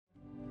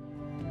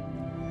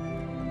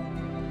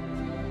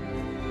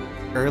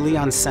Early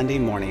on Sunday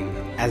morning,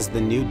 as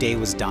the new day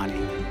was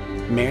dawning,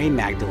 Mary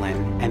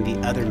Magdalene and the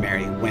other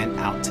Mary went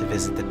out to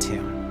visit the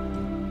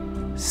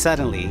tomb.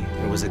 Suddenly,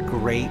 there was a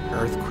great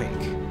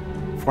earthquake,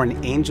 for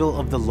an angel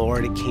of the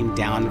Lord came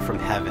down from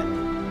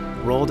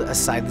heaven, rolled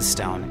aside the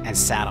stone, and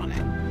sat on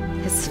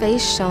it. His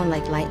face shone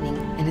like lightning,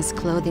 and his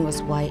clothing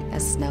was white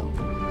as snow.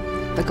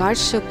 The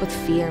guards shook with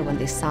fear when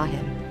they saw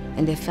him,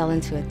 and they fell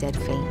into a dead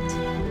faint.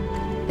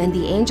 Then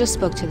the angel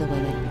spoke to the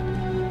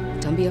women.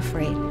 "Don't be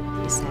afraid,"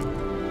 he said.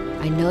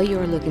 "I know you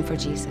are looking for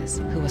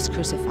Jesus, who was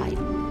crucified.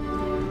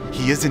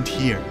 He isn't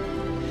here.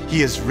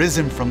 He is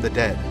risen from the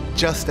dead,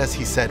 just as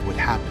he said would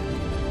happen.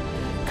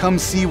 Come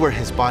see where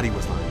his body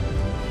was lying.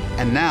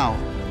 And now,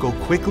 go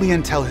quickly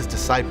and tell his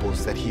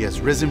disciples that he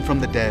has risen from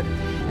the dead,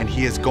 and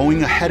he is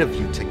going ahead of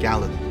you to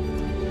Galilee.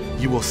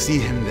 You will see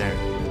him there.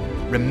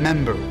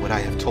 Remember what I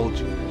have told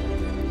you."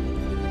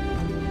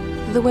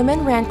 The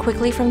women ran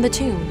quickly from the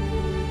tomb.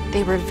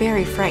 They were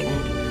very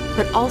frightened,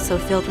 but also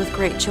filled with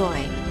great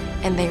joy,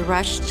 and they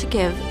rushed to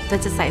give the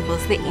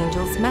disciples the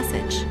angel's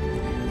message.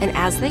 And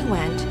as they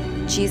went,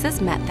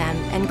 Jesus met them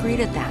and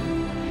greeted them.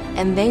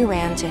 And they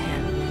ran to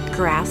him,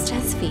 grasped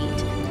his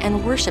feet,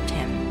 and worshipped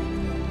him.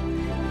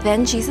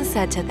 Then Jesus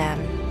said to them,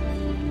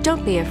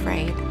 "Don't be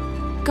afraid.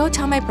 Go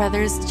tell my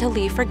brothers to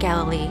leave for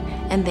Galilee,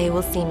 and they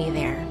will see me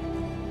there."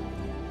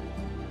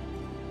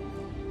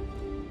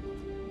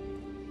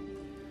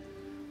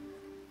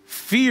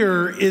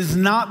 Fear is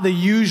not the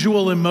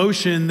usual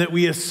emotion that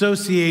we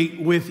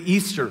associate with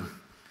Easter.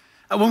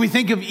 When we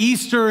think of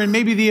Easter and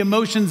maybe the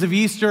emotions of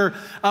Easter,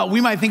 we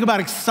might think about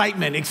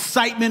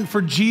excitement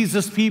for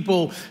Jesus'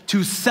 people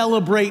to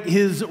celebrate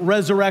his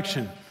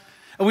resurrection.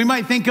 We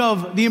might think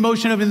of the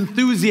emotion of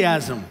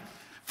enthusiasm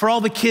for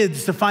all the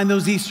kids to find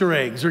those Easter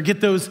eggs or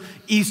get those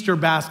Easter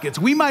baskets.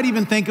 We might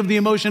even think of the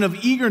emotion of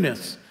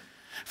eagerness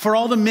for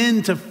all the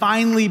men to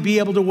finally be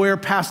able to wear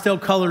pastel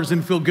colors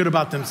and feel good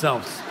about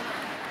themselves.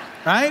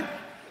 Right?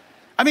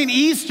 I mean,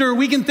 Easter,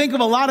 we can think of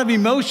a lot of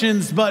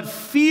emotions, but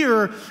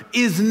fear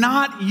is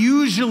not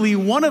usually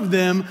one of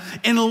them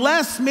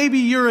unless maybe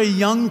you're a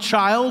young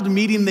child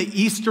meeting the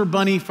Easter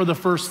bunny for the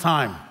first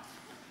time.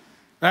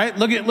 Right?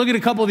 Look at a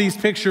couple of these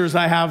pictures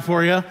I have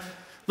for you.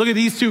 Look at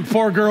these two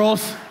poor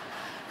girls,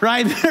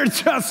 right? They're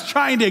just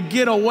trying to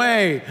get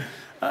away.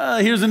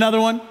 Here's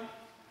another one.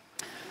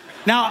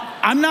 Now,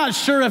 I'm not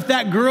sure if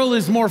that girl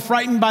is more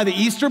frightened by the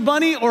Easter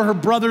bunny or her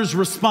brother's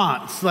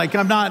response. Like,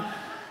 I'm not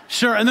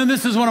sure. And then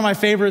this is one of my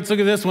favorites. Look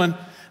at this one.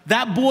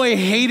 That boy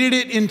hated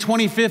it in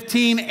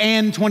 2015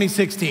 and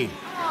 2016.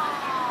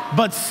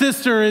 But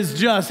sister is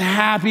just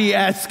happy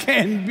as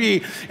can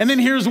be. And then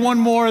here's one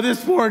more.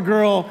 This poor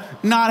girl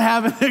not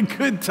having a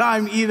good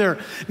time either.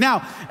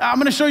 Now, I'm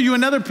going to show you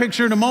another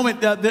picture in a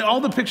moment.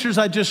 All the pictures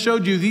I just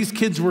showed you, these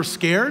kids were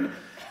scared.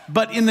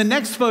 But in the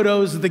next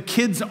photos, the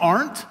kids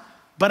aren't.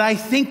 But I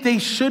think they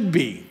should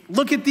be.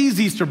 Look at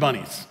these Easter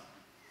bunnies.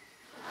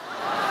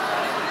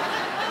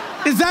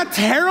 Is that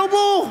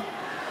terrible?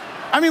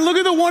 I mean, look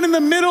at the one in the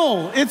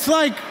middle. It's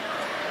like,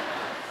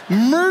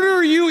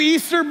 murder you,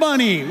 Easter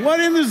bunny.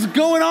 What is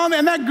going on?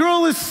 And that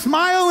girl is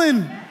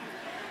smiling.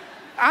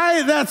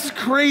 That's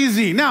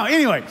crazy. Now,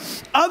 anyway,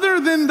 other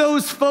than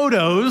those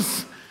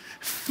photos,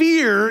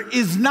 fear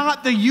is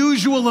not the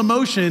usual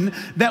emotion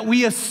that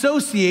we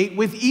associate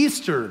with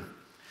Easter.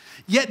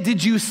 Yet,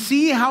 did you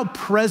see how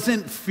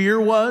present fear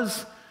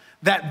was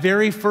that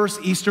very first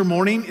Easter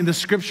morning in the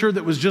scripture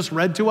that was just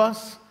read to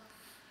us?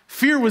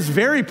 Fear was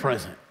very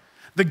present.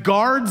 The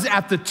guards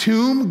at the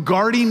tomb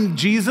guarding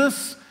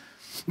Jesus,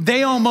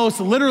 they almost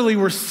literally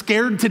were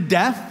scared to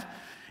death.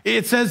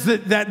 It says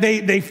that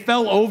they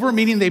fell over,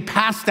 meaning they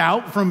passed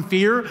out from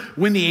fear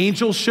when the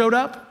angels showed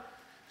up.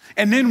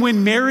 And then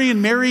when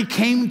Mary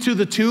came to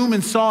the tomb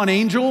and saw an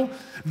angel,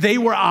 they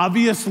were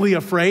obviously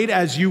afraid,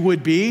 as you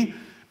would be,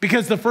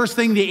 because the first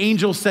thing the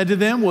angel said to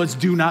them was,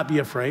 "Do not be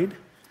afraid."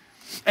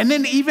 And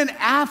then even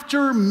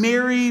after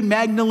Mary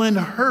Magdalene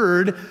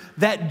heard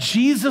that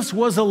Jesus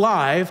was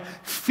alive,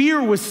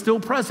 fear was still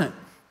present.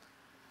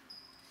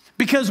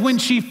 Because when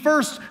she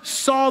first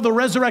saw the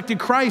resurrected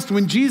Christ,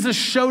 when Jesus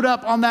showed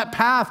up on that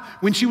path,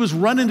 when she was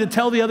running to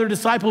tell the other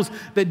disciples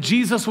that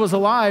Jesus was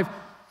alive,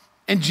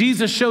 and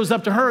Jesus shows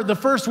up to her, the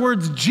first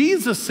words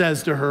Jesus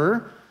says to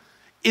her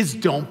is,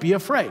 "Don't be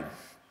afraid."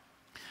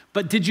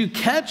 But did you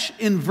catch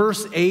in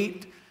verse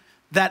 8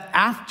 that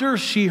after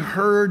she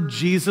heard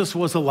Jesus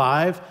was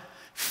alive,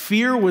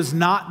 fear was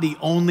not the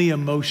only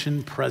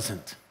emotion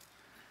present?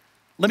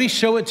 Let me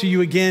show it to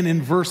you again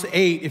in verse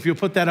 8, if you'll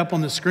put that up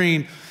on the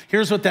screen.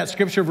 Here's what that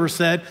scripture verse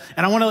said.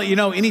 And I want to let you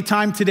know,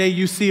 anytime today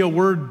you see a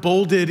word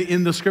bolded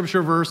in the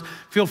scripture verse,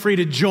 feel free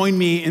to join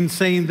me in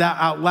saying that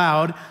out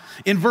loud.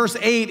 In verse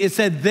 8, it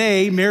said,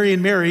 they, Mary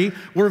and Mary,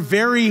 were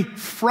very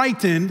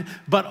frightened,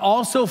 but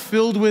also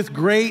filled with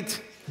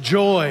great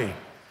joy.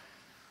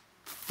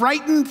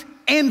 Frightened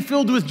and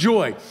filled with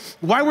joy.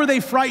 Why were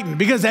they frightened?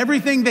 Because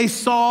everything they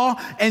saw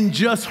and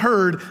just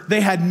heard,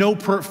 they had no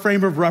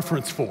frame of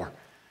reference for.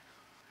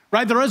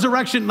 right? The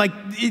resurrection,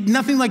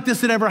 nothing like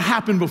this had ever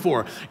happened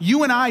before.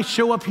 You and I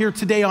show up here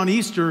today on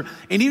Easter,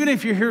 and even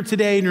if you're here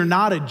today and you're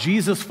not a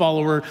Jesus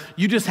follower,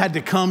 you just had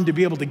to come to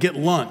be able to get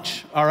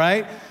lunch, all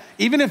right?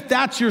 Even if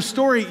that's your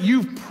story,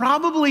 you've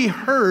probably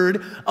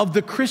heard of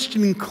the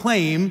Christian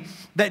claim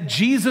that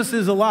Jesus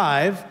is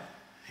alive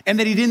and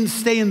that he didn't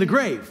stay in the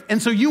grave. And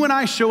so you and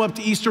I show up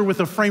to Easter with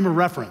a frame of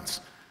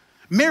reference.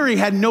 Mary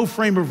had no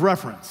frame of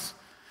reference.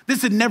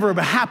 This had never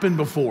happened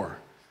before.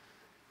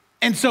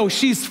 And so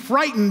she's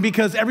frightened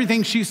because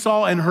everything she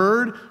saw and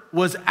heard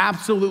was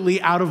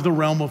absolutely out of the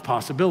realm of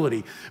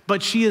possibility.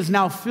 But she is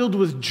now filled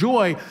with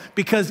joy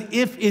because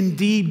if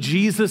indeed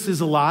Jesus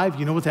is alive,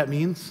 you know what that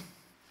means?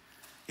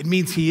 It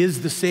means he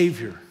is the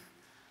Savior.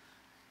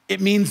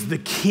 It means the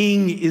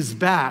King is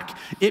back.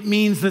 It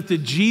means that the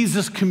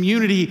Jesus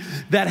community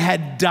that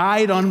had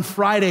died on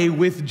Friday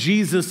with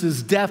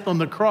Jesus' death on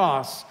the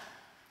cross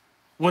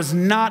was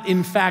not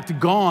in fact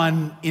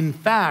gone. In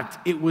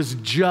fact, it was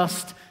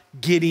just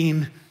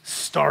getting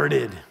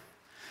started.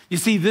 You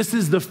see, this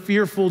is the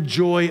fearful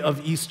joy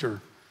of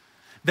Easter,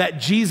 that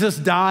Jesus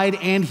died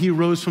and he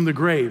rose from the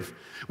grave.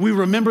 We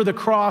remember the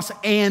cross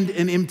and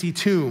an empty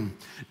tomb,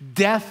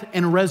 death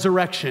and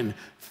resurrection,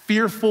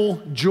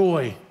 fearful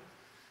joy.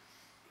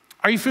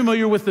 Are you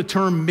familiar with the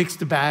term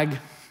mixed bag?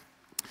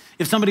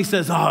 If somebody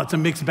says, oh, it's a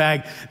mixed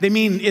bag, they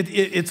mean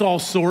it's all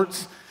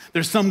sorts.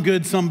 There's some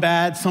good, some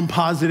bad, some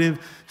positive,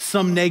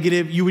 some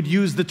negative. You would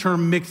use the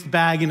term mixed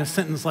bag in a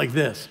sentence like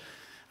this.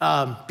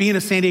 Being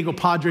a San Diego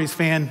Padres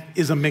fan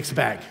is a mixed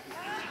bag.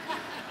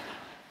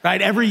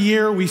 Right? Every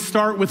year we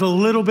start with a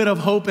little bit of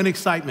hope and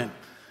excitement,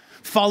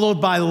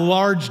 followed by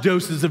large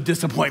doses of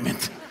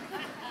disappointment.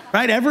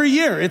 Right? Every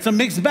year it's a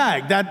mixed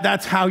bag.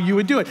 That's how you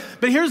would do it.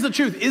 But here's the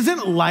truth.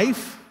 Isn't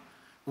life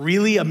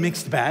really a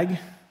mixed bag?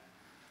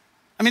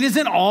 I mean,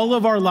 isn't all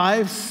of our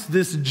lives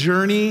this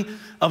journey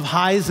of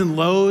highs and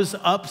lows,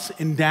 ups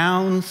and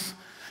downs,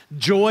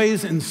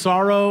 joys and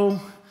sorrow,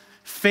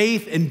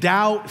 faith and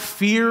doubt,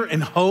 fear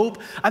and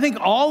hope? I think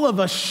all of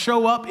us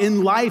show up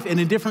in life and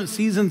in different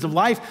seasons of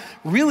life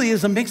really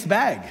is a mixed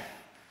bag.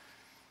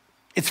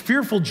 It's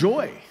fearful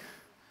joy.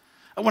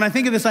 When I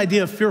think of this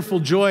idea of fearful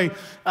joy,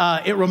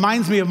 it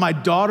reminds me of my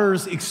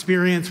daughter's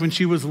experience when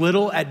she was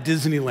little at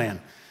Disneyland.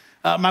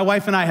 My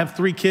wife and I have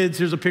 3 kids.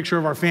 Here's a picture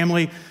of our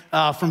family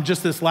from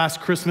just this last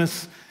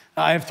Christmas.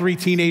 I have 3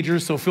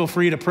 teenagers, so feel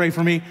free to pray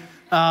for me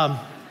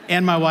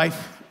and my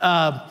wife.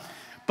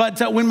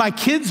 But when my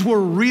kids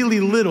were really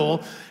little,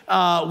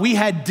 we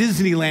had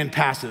Disneyland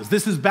passes.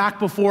 This is back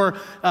before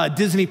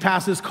Disney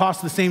passes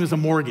cost the same as a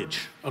mortgage,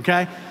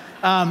 okay?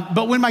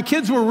 But when my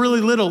kids were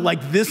really little,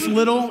 like this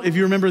little, if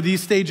you remember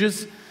these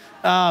stages,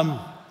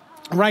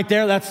 right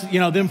there, that's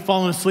them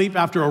falling asleep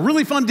after a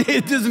really fun day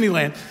at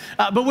Disneyland.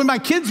 But when my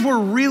kids were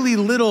really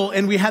little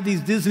and we had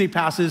these Disney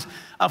passes,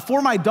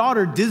 for my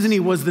daughter, Disney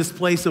was this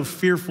place of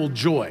fearful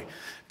joy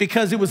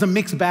because it was a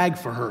mixed bag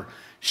for her.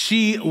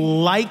 She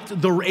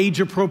liked the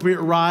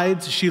age-appropriate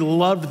rides. She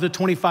loved the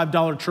 $25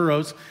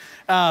 churros.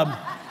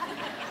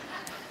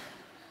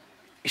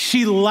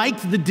 She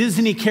liked the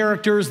Disney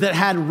characters that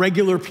had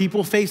regular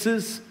people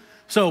faces.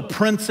 So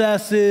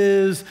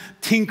princesses,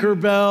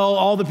 Tinkerbell,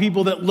 all the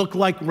people that look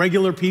like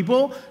regular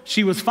people,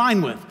 she was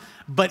fine with.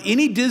 But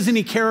any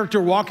Disney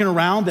character walking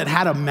around that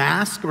had a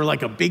mask or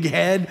like a big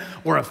head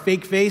or a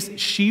fake face,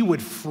 she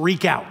would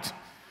freak out.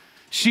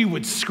 She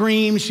would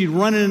scream, she'd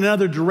run in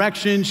another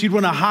direction, she'd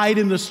want to hide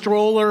in the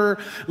stroller,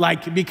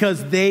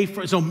 because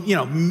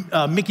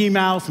Mickey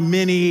Mouse,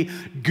 Minnie,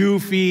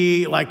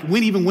 Goofy,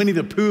 even Winnie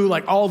the Pooh,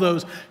 all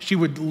those, she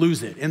would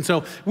lose it. And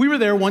so we were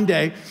there one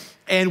day,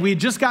 and we had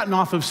just gotten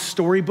off of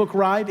Storybook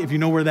Ride, if you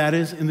know where that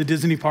is, in the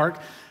Disney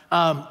park.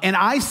 And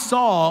I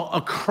saw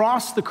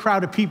across the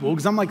crowd of people,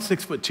 because I'm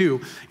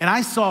 6'2", and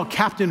I saw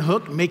Captain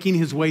Hook making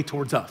his way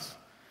towards us.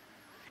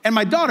 And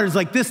my daughter's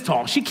this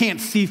tall. She can't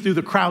see through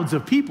the crowds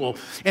of people.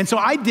 And so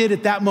I did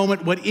at that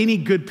moment what any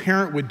good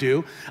parent would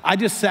do. I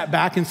just sat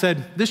back and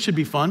said, this should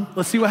be fun.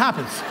 Let's see what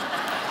happens.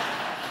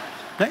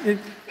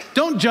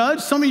 Don't judge.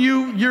 Some of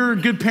you're a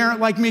good parent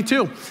like me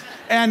too.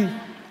 And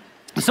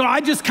so I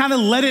just kind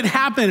of let it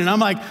happen. And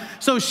I'm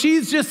so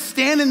she's just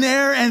standing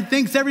there and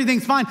thinks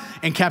everything's fine.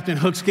 And Captain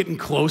Hook's getting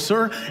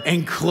closer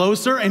and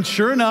closer. And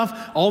sure enough,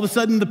 all of a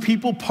sudden the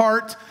people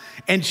part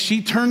and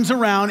she turns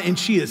around and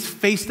she is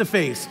face to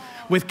face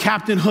with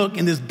Captain Hook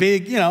in this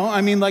big,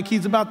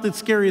 he's about the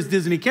scariest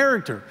Disney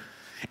character.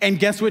 And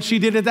guess what she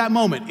did at that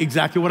moment?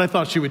 Exactly what I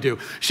thought she would do.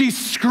 She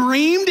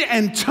screamed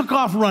and took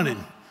off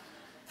running.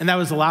 And that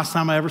was the last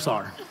time I ever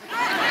saw her.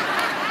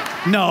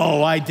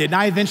 No, I didn't.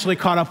 I eventually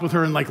caught up with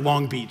her in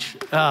Long Beach.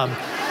 No,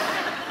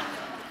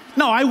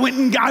 I went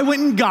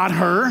and got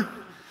her.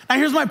 And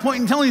here's my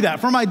point in telling you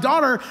that. For my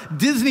daughter,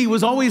 Disney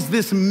was always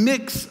this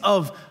mix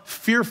of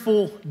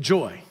fearful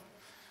joy.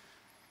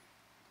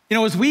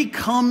 As we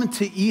come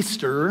to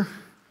Easter,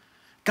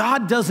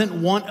 God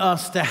doesn't want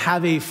us to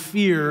have a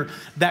fear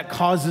that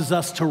causes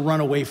us to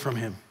run away from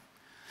him.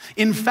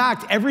 In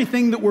fact,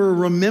 everything that we're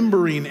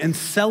remembering and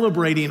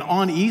celebrating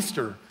on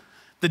Easter,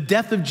 The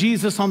death of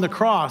Jesus on the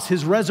cross,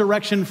 his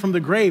resurrection from the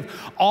grave,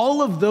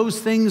 all of those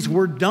things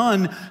were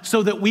done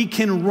so that we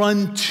can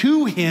run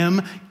to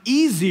him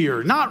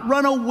easier, not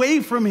run away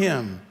from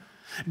him.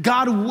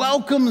 God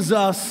welcomes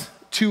us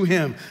to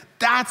him.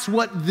 That's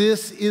what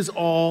this is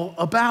all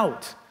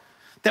about,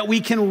 that we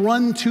can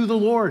run to the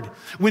Lord.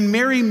 When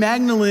Mary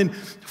Magdalene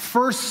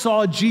first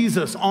saw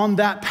Jesus on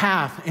that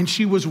path and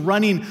she was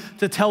running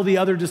to tell the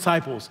other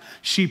disciples,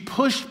 she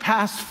pushed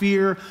past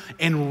fear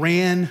and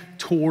ran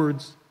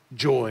towards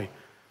joy.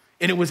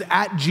 And it was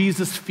at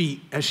Jesus' feet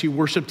as she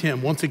worshiped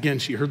him. Once again,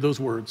 she heard those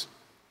words,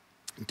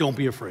 "Don't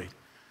be afraid."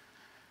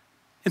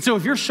 And so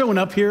if you're showing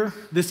up here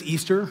this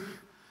Easter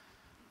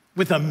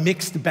with a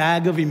mixed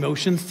bag of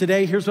emotions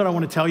today, here's what I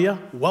want to tell you.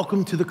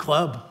 Welcome to the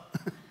club.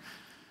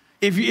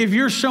 If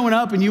you're showing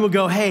up and you will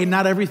go, "Hey,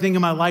 not everything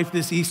in my life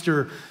this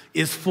Easter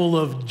is full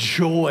of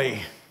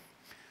joy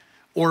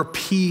or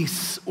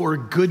peace or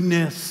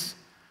goodness,"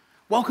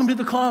 welcome to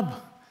the club.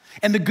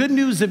 And the good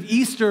news of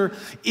Easter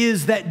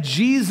is that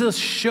Jesus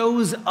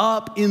shows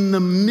up in the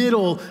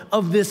middle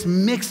of this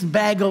mixed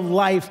bag of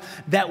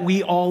life that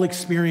we all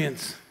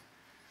experience.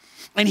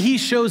 And he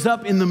shows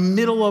up in the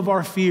middle of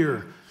our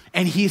fear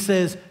and he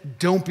says,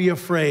 "Don't be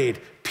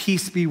afraid,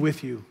 peace be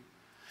with you."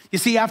 You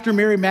see, after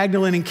Mary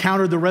Magdalene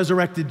encountered the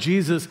resurrected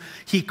Jesus,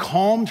 he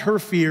calmed her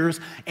fears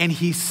and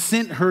he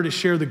sent her to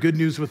share the good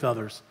news with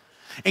others.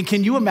 And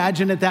can you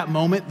imagine at that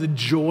moment the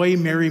joy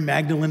Mary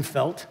Magdalene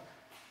felt?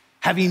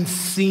 Having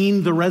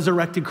seen the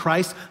resurrected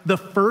Christ, the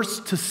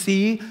first to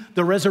see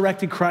the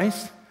resurrected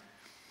Christ.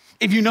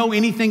 If you know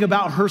anything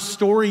about her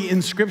story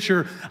in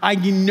Scripture,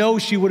 you know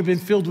she would have been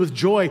filled with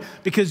joy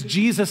because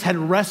Jesus had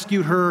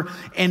rescued her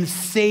and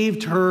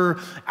saved her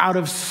out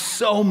of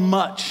so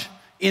much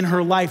in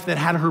her life that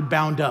had her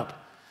bound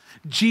up.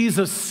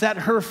 Jesus set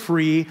her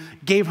free,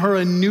 gave her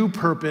a new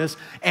purpose,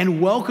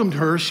 and welcomed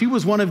her. She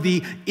was one of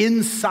the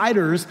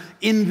insiders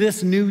in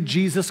this new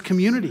Jesus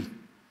community.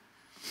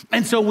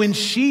 And so when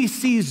she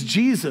sees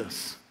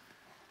Jesus,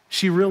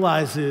 she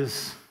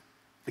realizes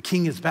the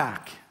King is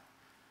back.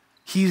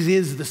 He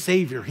is the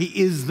Savior. He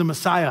is the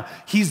Messiah.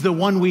 He's the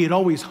one we had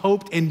always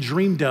hoped and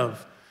dreamed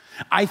of.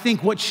 I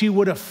think what she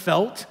would have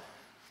felt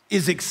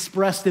is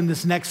expressed in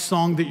this next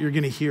song that you're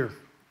going to hear.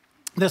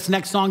 This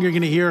next song you're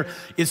going to hear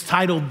is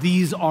titled,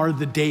 "These Are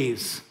the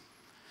Days."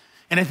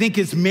 And I think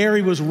as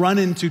Mary was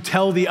running to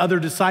tell the other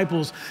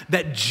disciples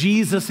that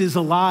Jesus is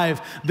alive,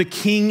 the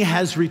King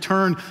has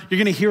returned, you're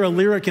gonna hear a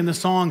lyric in the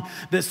song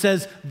that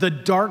says, "The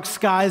dark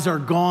skies are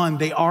gone,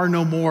 they are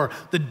no more."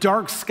 The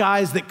dark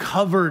skies that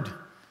covered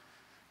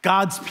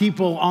God's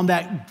people on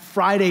that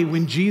Friday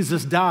when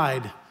Jesus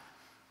died.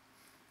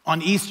 On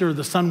Easter,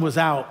 the sun was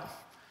out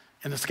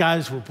and the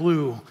skies were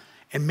blue.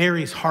 And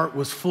Mary's heart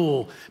was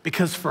full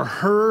because for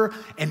her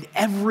and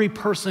every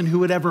person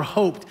who had ever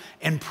hoped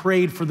and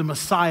prayed for the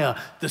Messiah,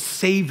 the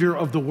Savior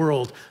of the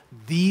world,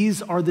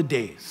 these are the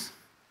days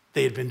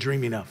they had been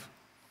dreaming of.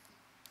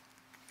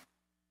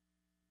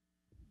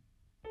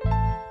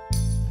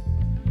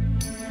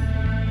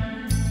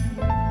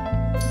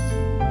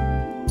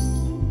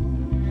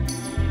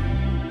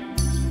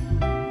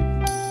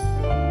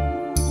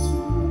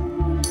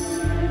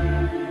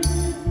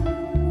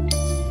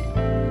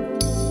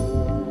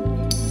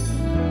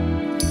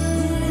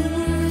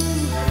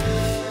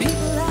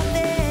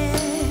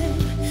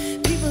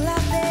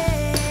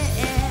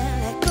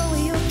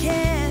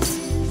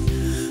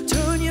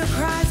 Turn your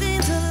cries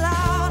into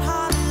loud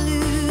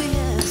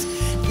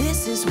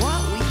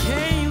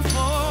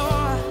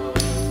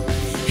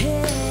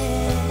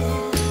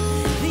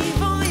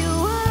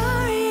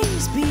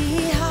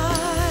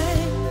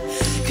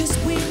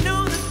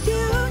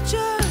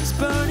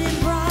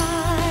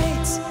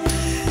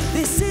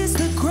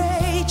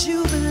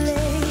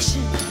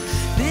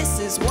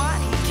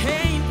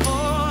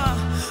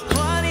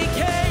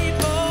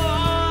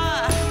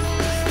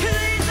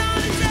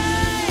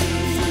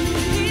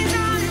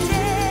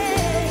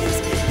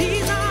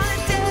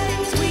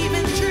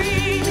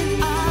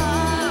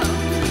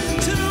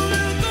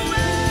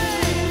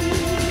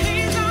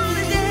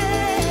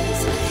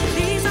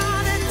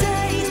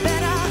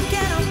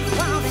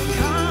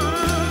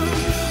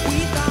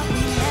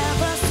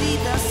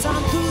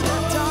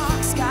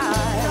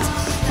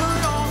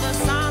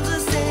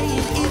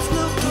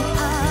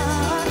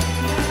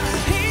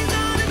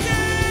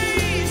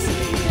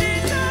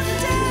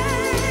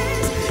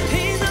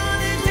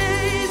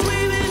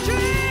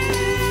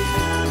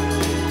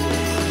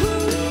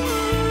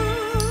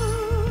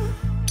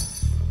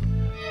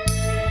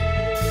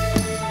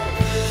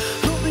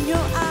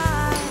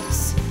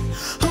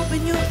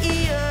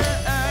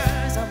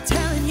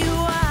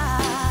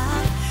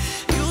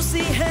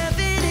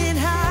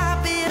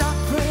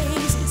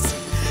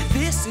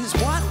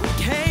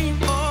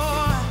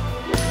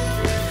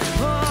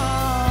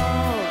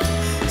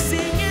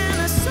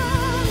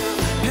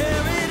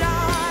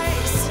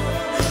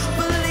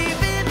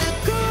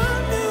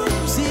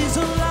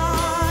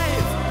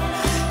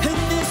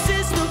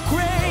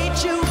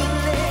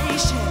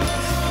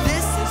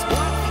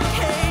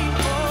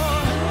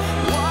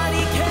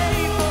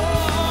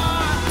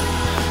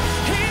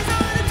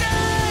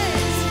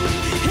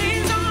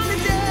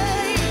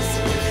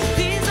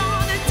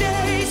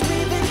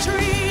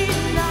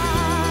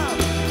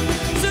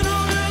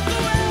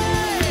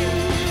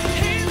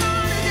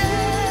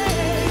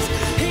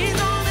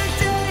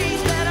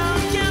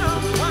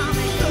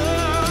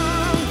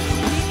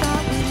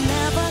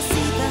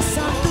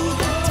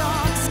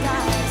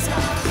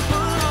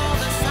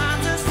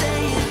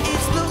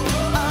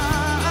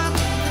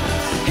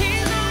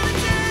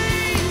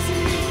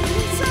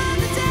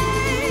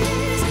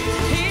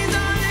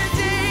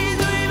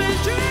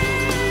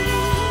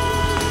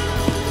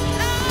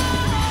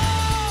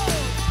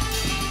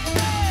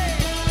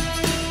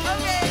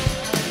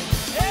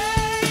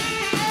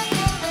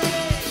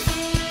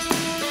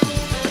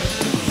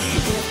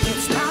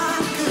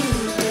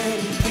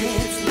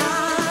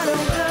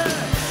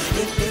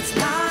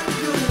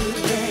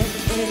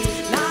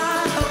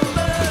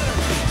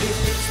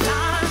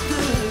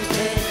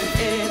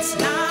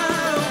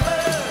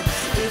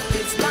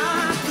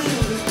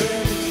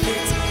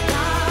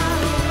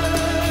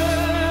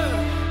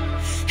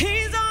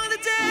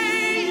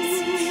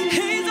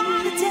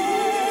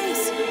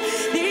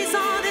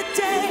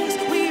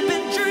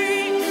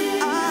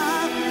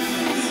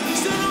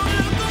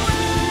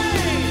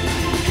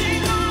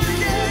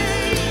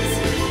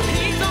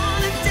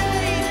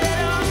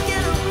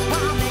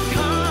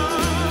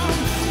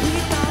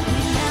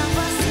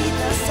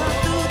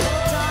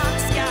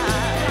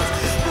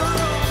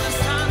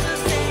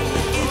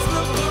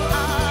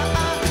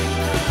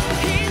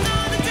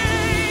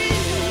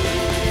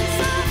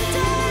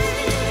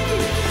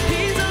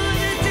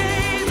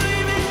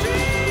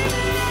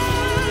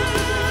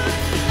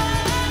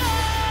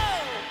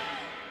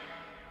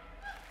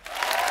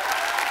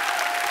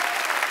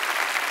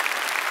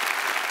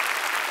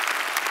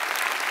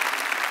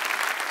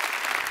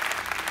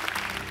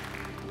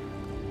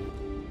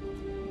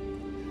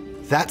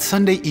That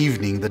Sunday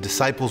evening, the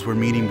disciples were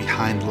meeting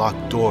behind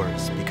locked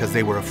doors because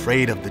they were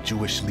afraid of the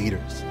Jewish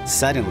leaders.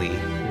 Suddenly,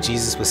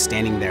 Jesus was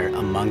standing there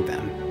among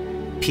them.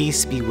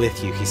 "Peace be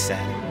with you," he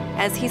said.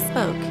 As he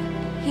spoke,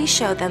 he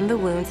showed them the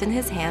wounds in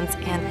his hands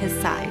and his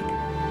side.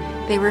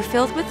 They were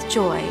filled with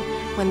joy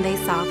when they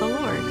saw the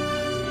Lord.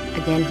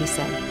 Again he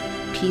said,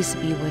 "Peace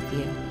be with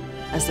you.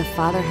 As the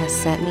Father has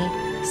sent me,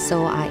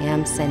 so I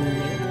am sending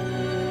you."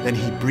 Then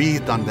he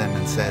breathed on them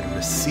and said,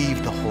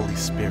 "Receive the Holy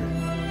Spirit."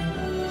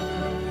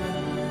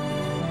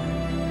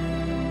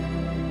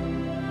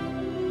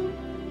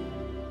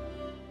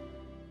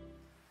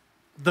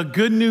 The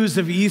good news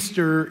of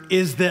Easter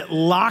is that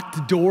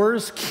locked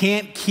doors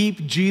can't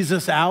keep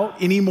Jesus out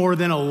any more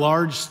than a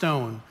large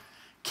stone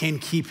can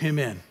keep him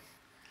in.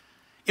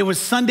 It was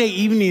Sunday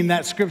evening,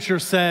 that scripture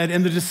said,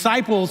 and the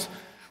disciples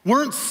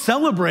weren't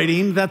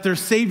celebrating that their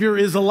Savior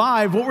is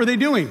alive. What were they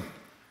doing?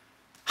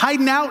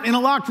 Hiding out in a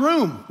locked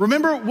room.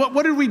 Remember,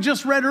 what did we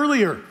just read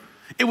earlier?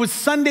 It was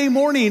Sunday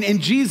morning,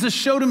 and Jesus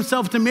showed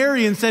himself to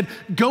Mary and said,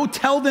 "Go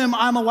tell them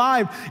I'm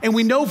alive." And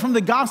we know from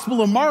the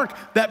Gospel of Mark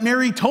that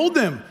Mary told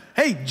them,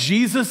 "Hey,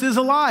 Jesus is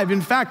alive."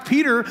 In fact,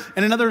 Peter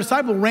and another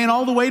disciple ran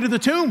all the way to the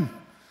tomb.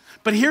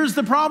 But here's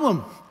the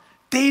problem.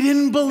 They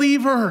didn't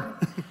believe her.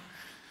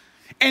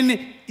 And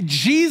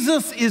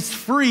Jesus is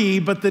free,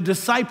 but the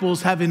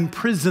disciples have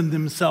imprisoned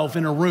themselves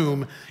in a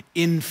room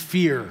in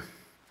fear.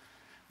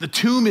 The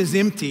tomb is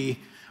empty,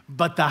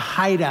 but the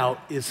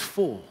hideout is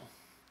full.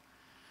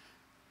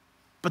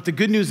 But the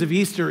good news of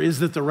Easter is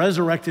that the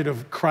resurrected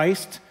of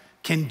Christ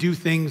can do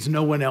things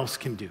no one else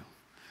can do.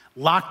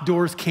 Locked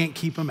doors can't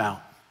keep him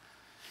out.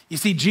 You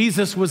see,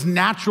 Jesus was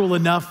natural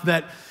enough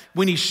that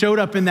when he showed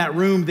up in that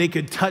room, they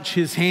could touch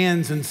his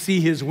hands and see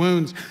his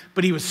wounds,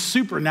 but he was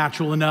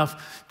supernatural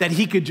enough that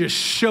he could just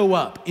show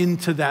up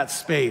into that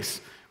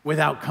space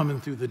without coming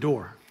through the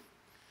door.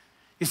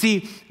 You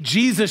see,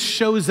 Jesus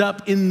shows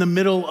up in the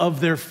middle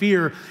of their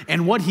fear,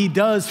 and what he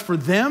does for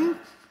them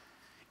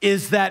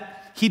is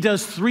that he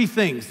does three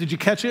things. Did you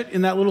catch it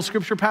in that little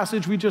scripture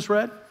passage we just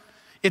read?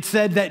 It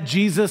said that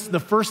Jesus, the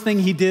first thing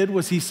he did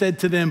was he said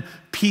to them,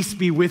 "Peace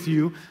be with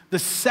you." The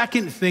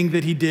second thing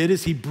that he did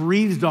is he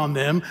breathed on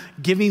them,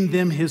 giving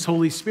them his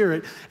Holy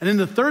Spirit. And then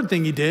the third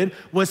thing he did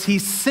was he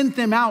sent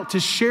them out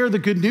to share the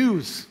good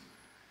news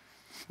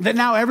that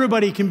now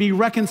everybody can be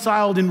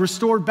reconciled and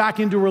restored back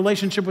into a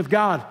relationship with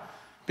God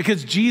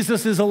because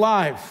Jesus is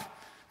alive.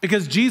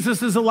 Because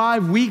Jesus is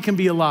alive, we can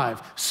be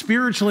alive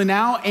spiritually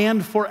now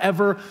and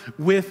forever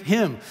with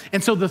him.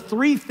 And so the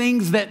three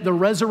things that the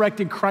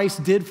resurrected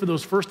Christ did for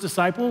those first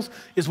disciples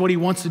is what he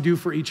wants to do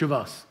for each of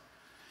us.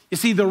 You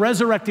see, the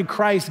resurrected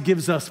Christ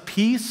gives us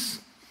peace,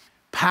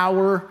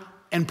 power,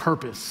 and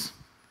purpose.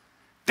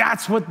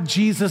 That's what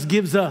Jesus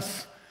gives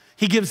us.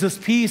 He gives us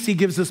peace, he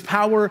gives us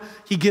power,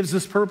 he gives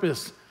us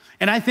purpose.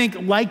 And I think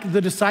like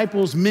the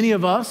disciples, many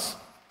of us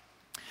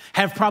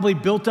have probably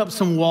built up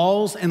some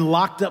walls and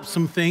locked up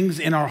some things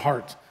in our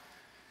heart.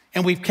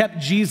 And we've kept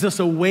Jesus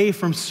away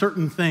from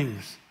certain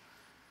things.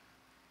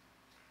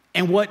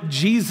 And what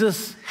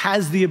Jesus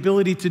has the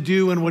ability to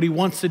do and what he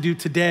wants to do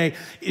today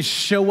is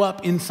show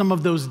up in some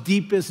of those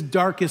deepest,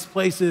 darkest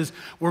places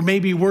where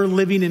maybe we're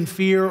living in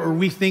fear or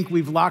we think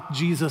we've locked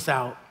Jesus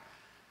out.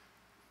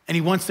 And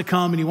he wants to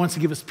come and he wants to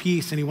give us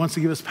peace and he wants to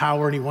give us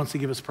power and he wants to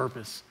give us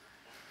purpose.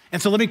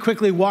 And so let me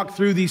quickly walk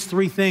through these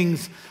three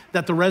things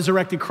that the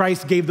resurrected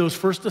Christ gave those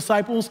first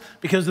disciples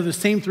because they're the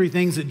same three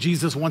things that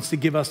Jesus wants to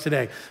give us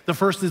today. The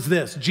first is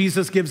this: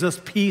 Jesus gives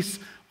us peace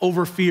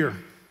over fear.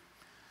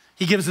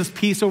 He gives us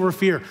peace over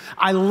fear.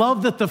 I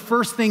love that the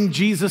first thing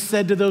Jesus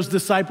said to those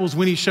disciples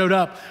when he showed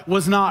up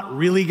was not,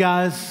 "Really,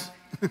 guys?"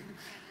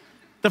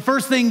 The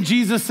first thing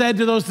Jesus said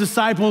to those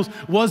disciples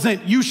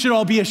wasn't, "You should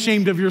all be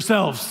ashamed of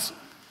yourselves."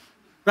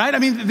 Right? I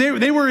mean,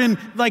 they were in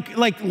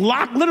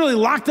literally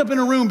locked up in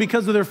a room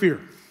because of their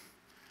fear.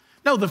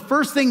 No, the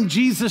first thing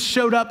Jesus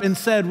showed up and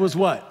said was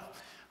what?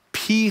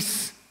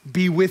 "Peace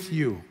be with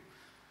you."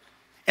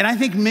 And I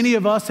think many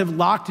of us have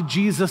locked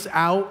Jesus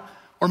out,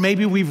 or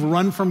maybe we've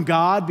run from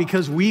God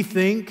because we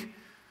think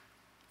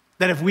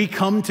that if we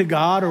come to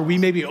God or we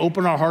maybe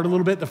open our heart a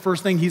little bit, the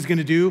first thing he's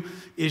gonna do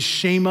is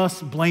shame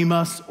us, blame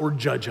us, or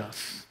judge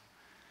us.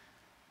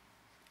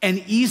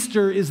 And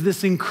Easter is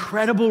this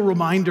incredible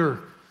reminder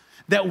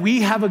that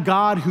we have a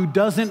God who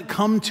doesn't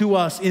come to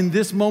us in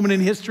this moment in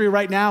history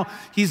right now.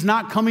 He's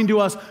not coming to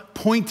us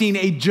pointing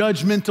a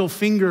judgmental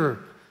finger,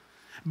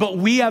 but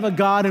we have a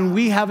God and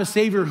we have a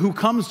Savior who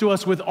comes to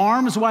us with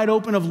arms wide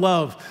open of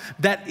love,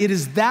 that it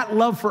is that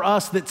love for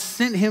us that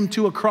sent him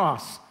to a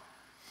cross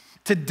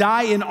to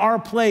die in our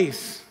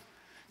place,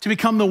 to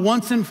become the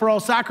once and for all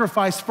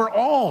sacrifice for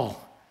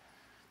all.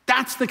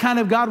 That's the kind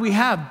of God we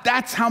have.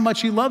 That's how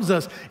much he loves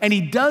us. And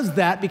he does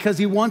that because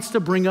he wants to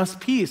bring us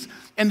peace.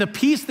 And the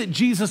peace that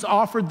Jesus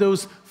offered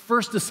those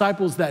first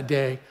disciples that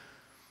day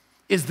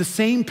is the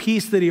same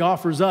peace that he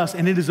offers us.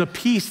 And it is a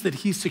peace that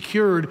he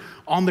secured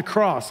on the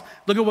cross.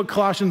 Look at what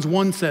Colossians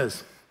 1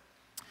 says.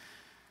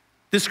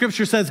 This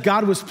scripture says,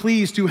 God was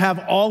pleased to have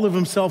all of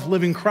himself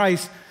live in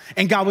Christ,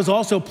 And God was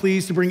also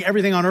pleased to bring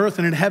everything on earth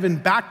and in heaven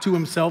back to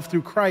himself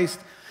through Christ.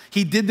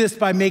 He did this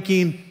by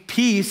making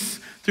peace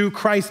through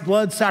Christ's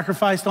blood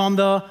sacrificed on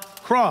the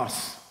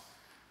cross.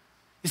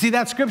 You see,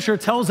 that scripture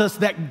tells us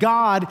that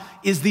God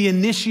is the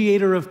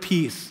initiator of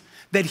peace,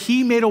 that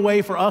he made a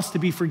way for us to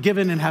be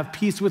forgiven and have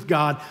peace with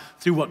God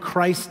through what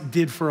Christ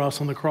did for us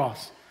on the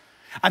cross.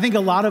 I think a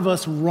lot of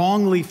us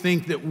wrongly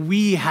think that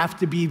we have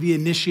to be the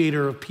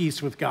initiator of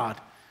peace with God.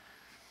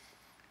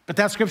 But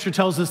that scripture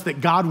tells us that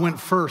God went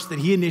first, that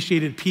he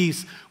initiated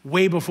peace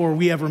way before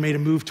we ever made a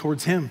move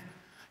towards him.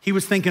 He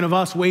was thinking of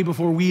us way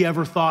before we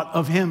ever thought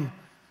of him.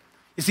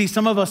 You see,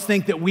 some of us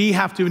think that we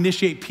have to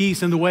initiate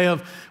peace in the way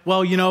of,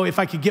 well, if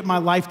I could get my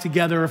life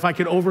together, if I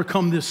could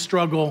overcome this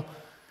struggle,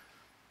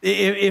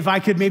 if I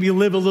could maybe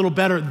live a little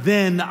better,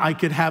 then I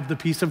could have the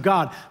peace of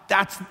God.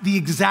 That's the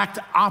exact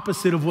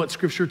opposite of what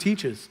scripture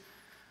teaches.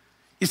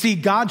 You see,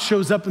 God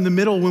shows up in the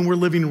middle when we're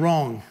living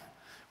wrong,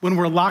 when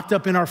we're locked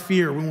up in our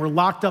fear, when we're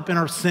locked up in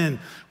our sin,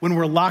 when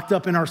we're locked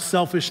up in our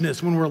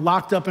selfishness, when we're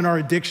locked up in our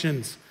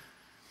addictions,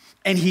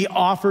 and he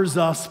offers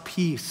us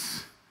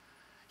peace.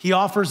 He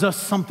offers us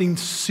something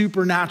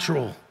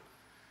supernatural.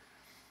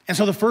 And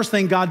so the first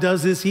thing God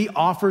does is he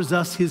offers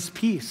us his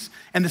peace.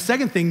 And the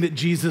second thing that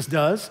Jesus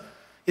does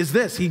is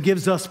this: he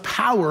gives us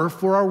power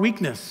for our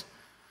weakness.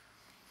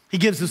 He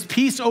gives us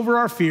peace over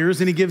our fears,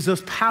 and he gives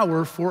us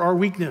power for our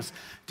weakness.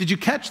 Did you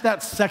catch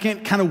that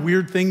second kind of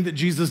weird thing that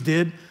Jesus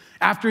did?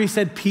 After he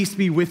said, peace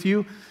be with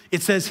you,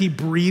 it says he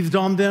breathed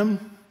on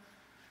them.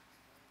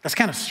 That's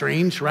kind of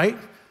strange, right?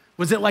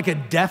 Was it like a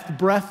death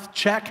breath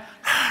check?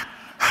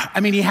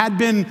 I mean, he had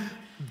been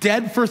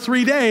dead for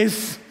 3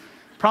 days.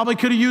 Probably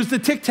could have used a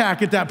Tic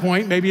Tac at that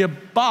point, maybe a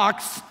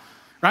box,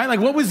 right? Like,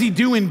 what was he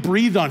doing?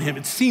 Breathe on him.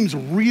 It seems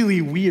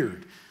really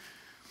weird.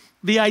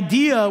 The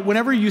idea,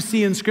 whenever you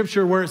see in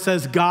scripture where it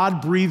says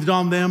God breathed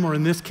on them, or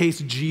in this case,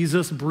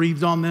 Jesus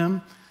breathed on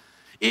them,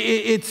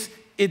 it's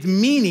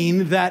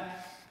meaning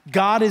that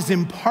God is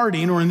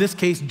imparting, or in this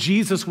case,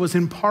 Jesus was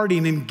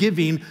imparting and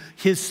giving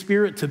his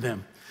spirit to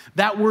them.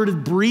 That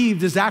word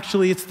breathed is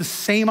actually, it's the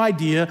same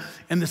idea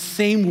and the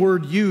same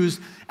word used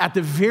at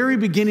the very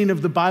beginning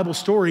of the Bible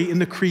story in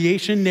the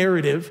creation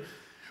narrative,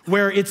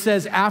 where it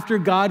says after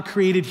God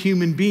created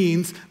human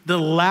beings, the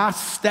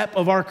last step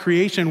of our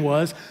creation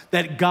was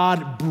that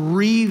God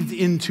breathed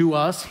into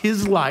us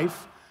his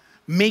life,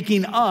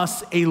 making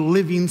us a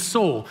living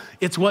soul.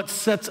 It's what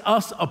sets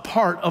us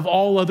apart of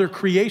all other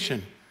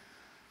creation.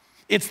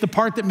 It's the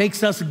part that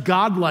makes us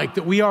godlike,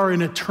 that we are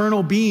an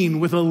eternal being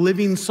with a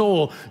living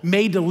soul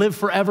made to live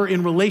forever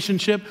in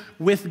relationship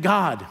with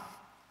God.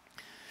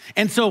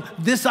 And so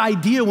this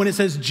idea, when it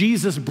says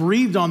Jesus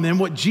breathed on them,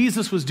 what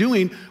Jesus was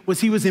doing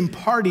was he was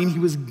imparting, he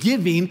was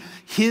giving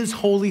his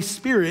Holy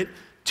Spirit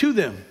to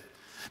them.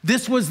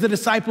 This was the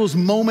disciples'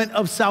 moment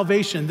of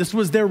salvation. This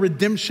was their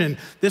redemption.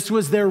 This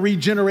was their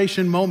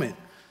regeneration moment.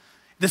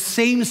 The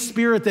same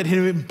Spirit that had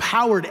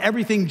empowered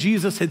everything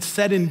Jesus had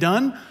said and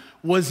done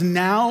was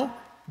now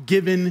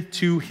given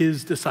to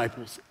his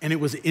disciples, and it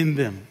was in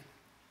them.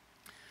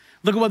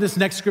 Look at what this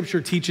next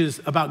scripture teaches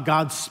about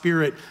God's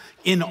Spirit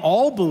in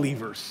all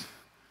believers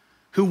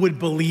who would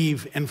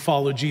believe and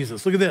follow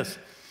Jesus. Look at this,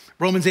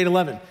 Romans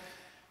 8:11.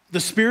 The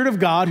Spirit of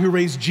God who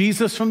raised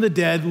Jesus from the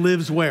dead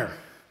lives where?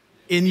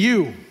 In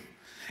you.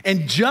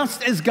 And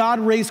just as God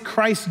raised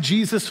Christ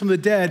Jesus from the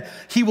dead,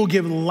 he will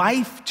give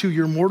life to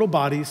your mortal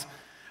bodies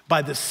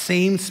by the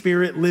same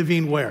Spirit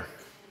living where?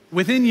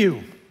 Within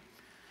you.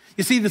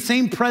 You see, the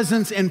same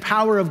presence and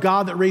power of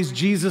God that raised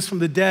Jesus from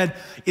the dead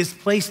is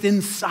placed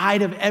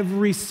inside of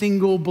every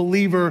single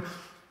believer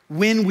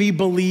when we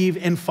believe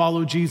and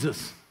follow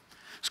Jesus.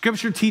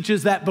 Scripture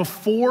teaches that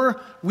before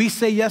we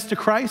say yes to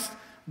Christ,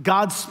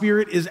 God's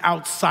Spirit is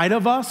outside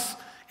of us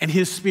and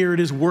his Spirit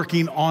is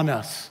working on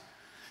us.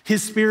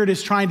 His Spirit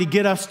is trying to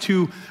get us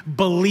to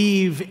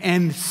believe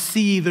and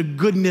see the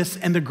goodness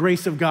and the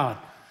grace of God.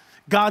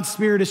 God's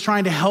Spirit is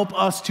trying to help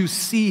us to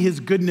see his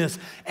goodness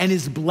and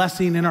his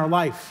blessing in our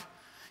life.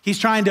 He's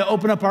trying to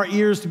open up our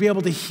ears to be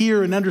able to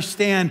hear and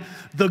understand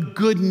the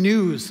good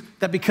news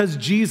that because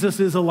Jesus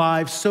is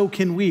alive, so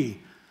can we.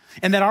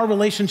 And that our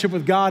relationship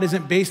with God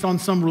isn't based on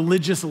some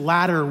religious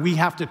ladder we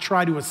have to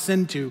try to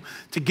ascend to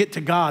get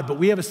to God, but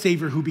we have a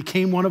Savior who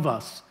became one of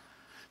us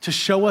to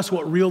show us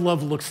what real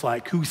love looks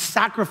like, who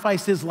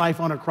sacrificed his life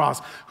on a cross,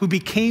 who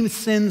became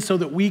sin so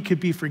that we could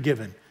be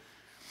forgiven.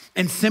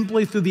 And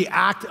simply through the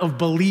act of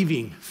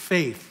believing,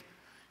 faith,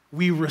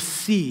 we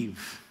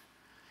receive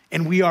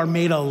and we are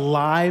made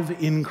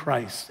alive in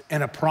Christ,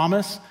 and a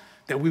promise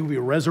that we will be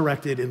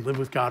resurrected and live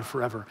with God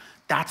forever.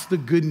 That's the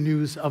good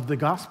news of the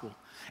gospel.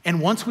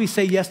 And once we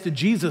say yes to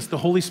Jesus, the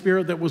Holy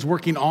Spirit that was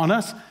working on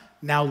us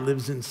now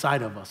lives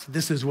inside of us.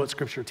 This is what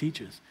Scripture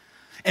teaches.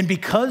 And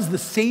because the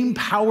same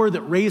power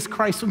that raised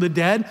Christ from the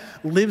dead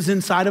lives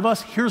inside of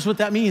us, here's what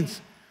that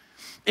means.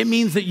 It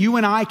means that you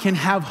and I can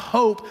have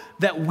hope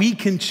that we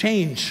can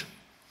change.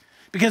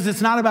 Because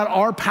it's not about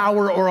our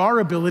power or our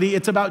ability,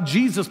 it's about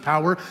Jesus'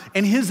 power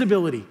and his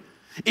ability.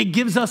 It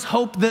gives us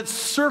hope that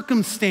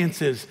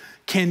circumstances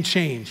can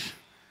change.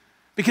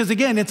 Because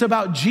again, it's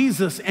about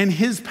Jesus and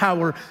his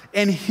power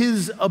and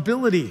his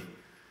ability.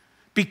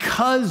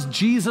 Because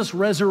Jesus'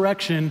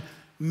 resurrection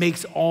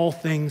makes all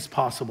things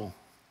possible.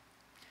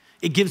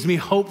 It gives me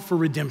hope for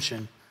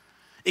redemption.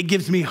 It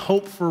gives me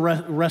hope for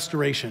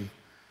restoration.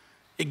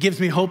 It gives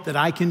me hope that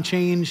I can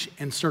change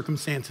and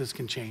circumstances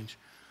can change.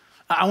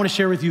 I want to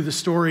share with you the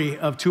story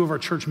of two of our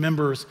church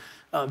members,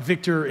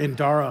 Victor and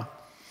Dara.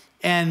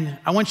 And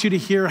I want you to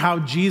hear how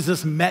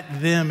Jesus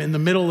met them in the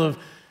middle of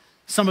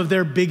some of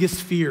their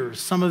biggest fears,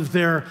 some of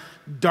their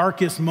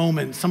darkest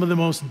moments, some of the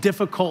most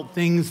difficult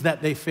things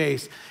that they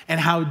face, and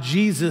how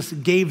Jesus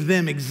gave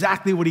them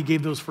exactly what he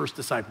gave those first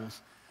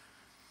disciples.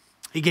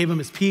 He gave them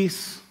his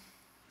peace,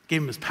 gave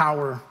them his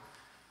power,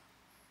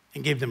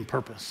 and gave them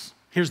purpose.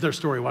 Here's their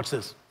story. Watch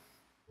this.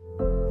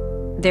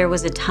 There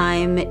was a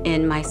time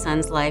in my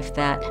son's life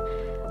that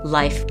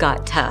life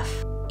got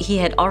tough. He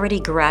had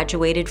already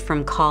graduated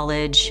from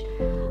college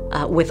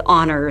with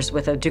honors,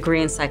 with a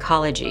degree in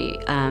psychology.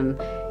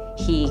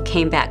 He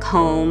came back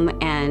home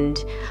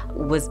and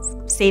was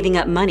saving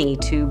up money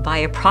to buy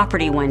a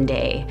property one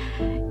day.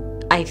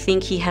 I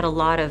think he had a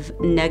lot of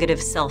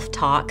negative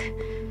self-talk.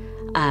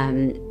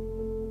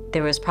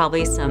 There was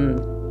probably some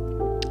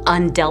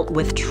undealt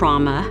with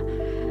trauma,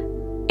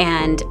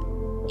 and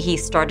he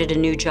started a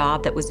new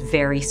job that was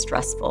very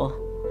stressful,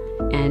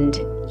 and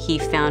he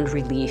found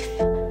relief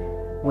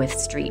with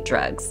street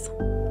drugs.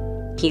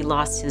 He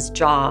lost his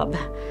job.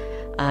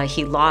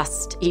 He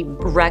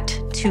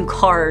wrecked 2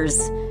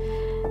 cars,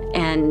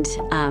 and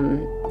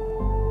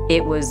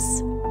it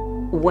was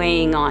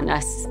weighing on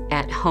us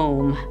at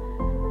home.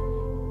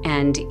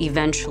 And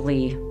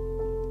eventually,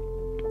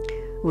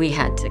 we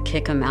had to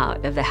kick him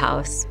out of the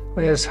house.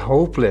 It was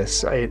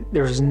hopeless.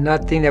 There was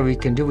nothing that we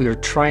can do. We were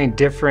trying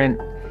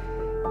different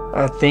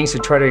things to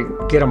try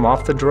to get him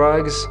off the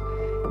drugs,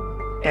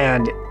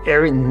 and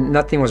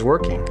nothing was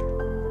working.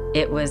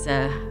 It was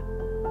a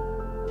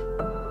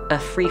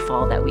free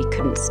fall that we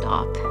couldn't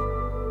stop.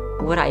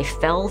 What I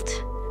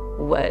felt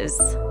was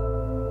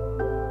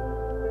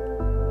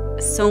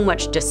so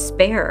much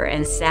despair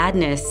and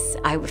sadness.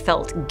 I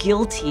felt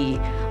guilty.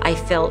 I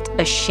felt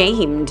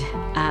ashamed.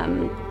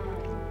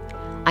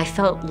 I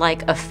felt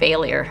like a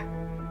failure.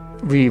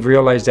 We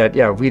realized that,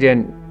 we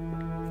didn't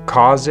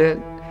cause it.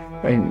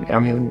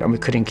 We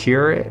couldn't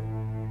cure it,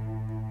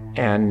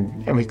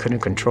 and we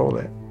couldn't control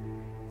it.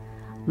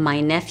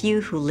 My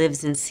nephew, who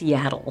lives in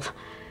Seattle,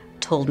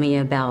 told me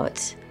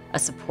about a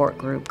support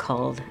group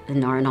called the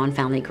Nar-Anon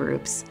Family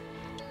Groups.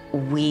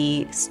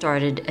 We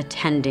started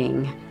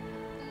attending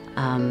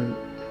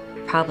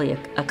probably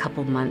a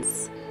couple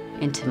months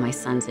into my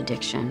son's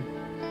addiction.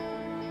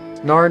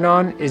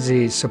 Nar-Anon is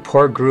a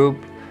support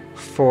group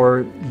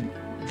for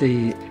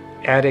the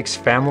addict's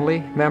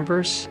family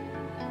members.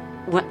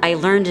 I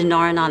learned in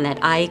Nar-Anon that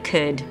I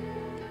could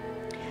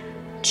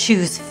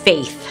choose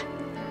faith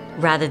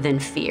rather than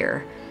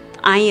fear.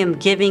 I am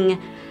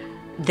giving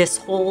this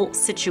whole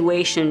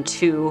situation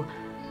to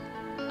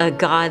a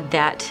God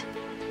that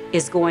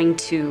is going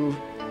to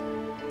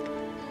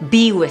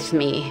be with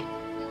me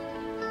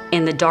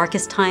in the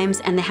darkest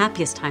times and the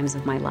happiest times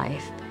of my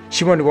life.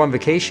 She wanted to go on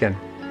vacation,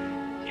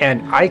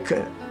 and I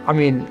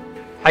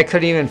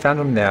couldn't even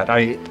fathom that.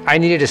 I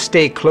needed to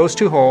stay close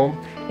to home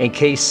in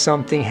case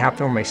something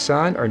happened with my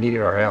son or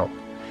needed our help.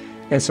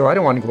 And so I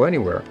didn't want to go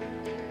anywhere.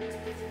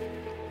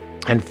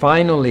 And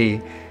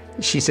finally,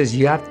 she says,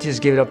 you have to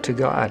just give it up to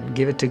God,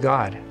 give it to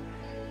God.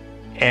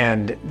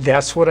 And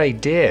that's what I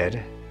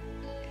did.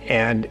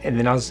 And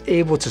then I was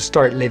able to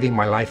start living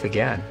my life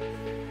again.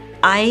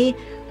 I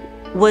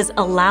was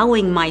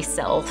allowing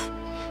myself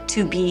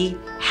to be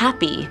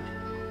happy,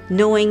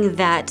 knowing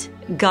that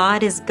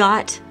God has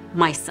got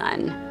my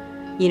son.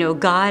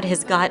 God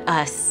has got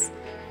us.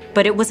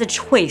 But it was a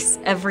choice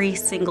every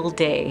single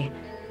day.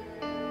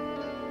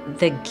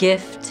 The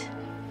gift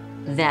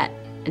that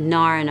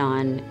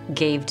Nar-Anon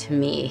gave to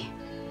me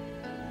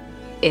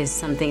is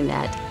something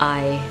that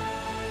I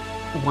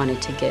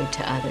wanted to give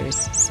to others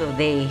so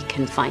they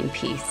can find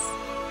peace.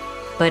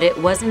 But it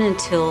wasn't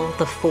until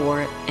the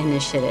 4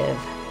 initiative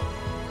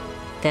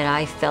that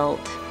I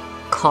felt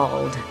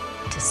called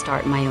to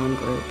start my own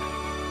group.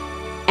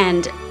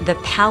 And the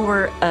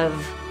power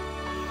of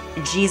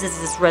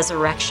Jesus'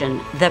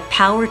 resurrection, the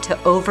power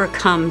to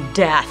overcome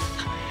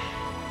death,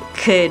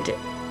 could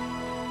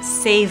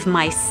save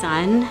my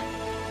son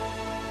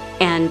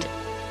and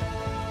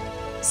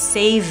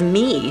save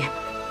me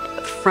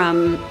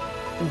from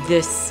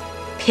this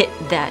pit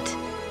that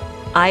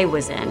I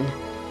was in.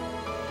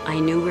 I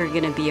knew we were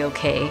going to be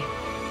okay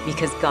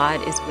because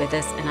God is with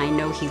us, and I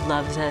know He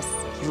loves us.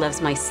 He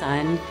loves my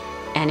son,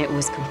 and it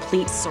was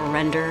complete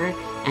surrender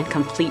and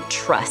complete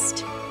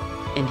trust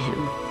in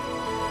Him.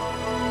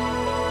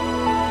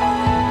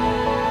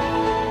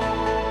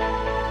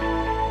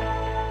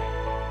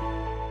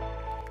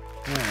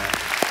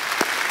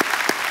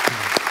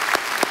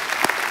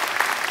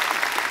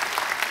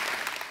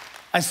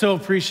 I so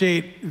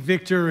appreciate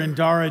Victor and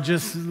Dara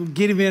just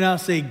giving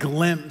us a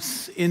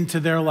glimpse into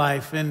their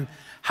life and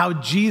how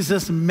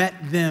Jesus met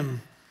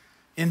them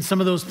in some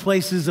of those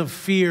places of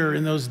fear,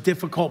 in those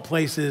difficult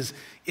places,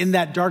 in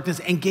that darkness,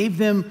 and gave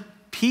them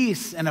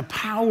peace and a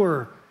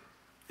power,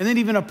 and then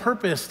even a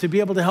purpose to be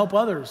able to help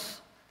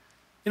others.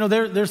 You know,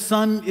 their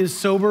son is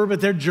sober,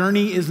 but their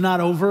journey is not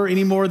over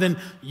any more than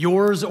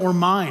yours or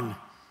mine.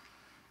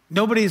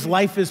 Nobody's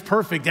life is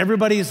perfect.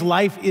 Everybody's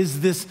life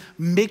is this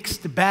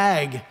mixed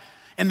bag.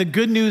 And the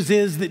good news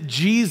is that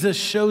Jesus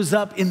shows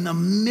up in the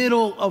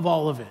middle of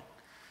all of it.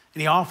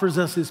 And he offers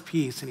us his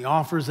peace, and he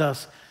offers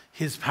us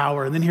his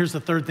power. And then here's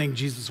the third thing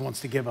Jesus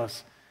wants to give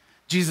us.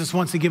 Jesus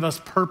wants to give us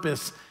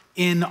purpose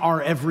in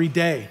our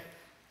everyday.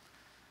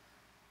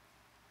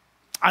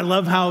 I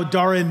love how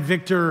Dara and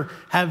Victor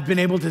have been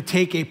able to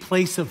take a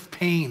place of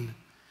pain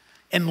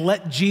and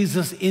let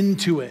Jesus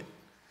into it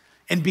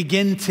and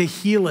begin to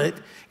heal it,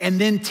 and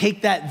then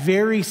take that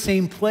very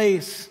same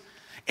place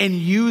and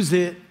use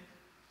it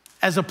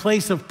as a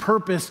place of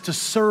purpose to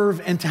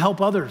serve and to help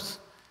others.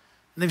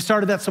 And they've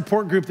started that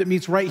support group that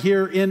meets right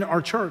here in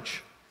our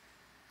church.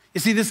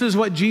 You see, this is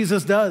what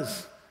Jesus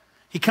does.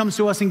 He comes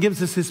to us and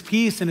gives us his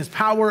peace and his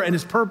power and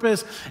his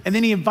purpose, and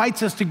then he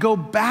invites us to go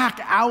back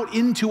out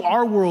into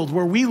our world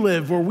where we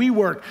live, where we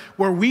work,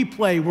 where we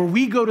play, where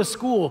we go to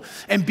school,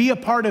 and be a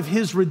part of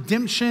his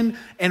redemption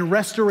and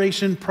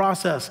restoration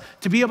process,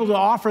 to be able to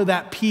offer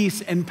that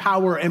peace and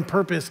power and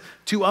purpose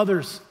to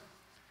others.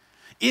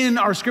 In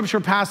our scripture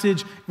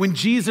passage, when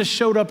Jesus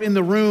showed up in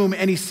the room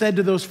and he said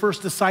to those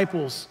first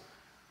disciples,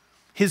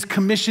 his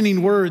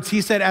commissioning words,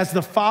 he said, "As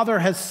the Father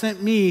has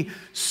sent me,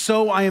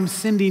 so I am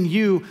sending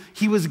you."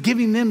 He was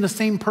giving them the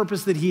same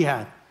purpose that he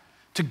had,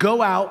 to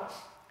go out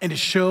and to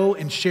show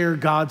and share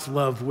God's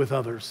love with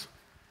others.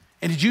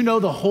 And did you know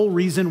the whole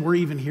reason we're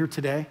even here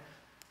today,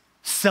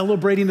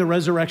 celebrating the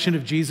resurrection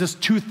of Jesus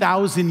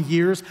 2,000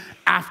 years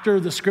after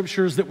the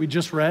scriptures that we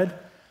just read,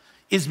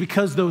 is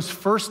because those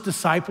first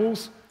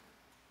disciples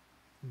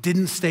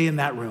didn't stay in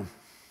that room.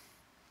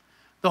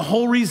 The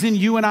whole reason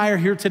you and I are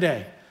here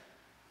today,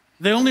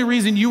 the only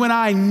reason you and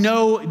I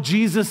know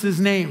Jesus'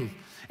 name,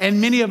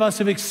 and many of us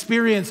have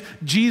experienced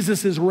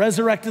Jesus'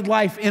 resurrected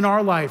life in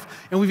our life,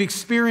 and we've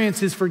experienced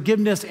his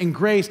forgiveness and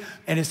grace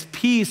and his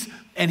peace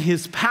and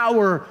his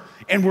power,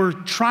 and we're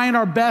trying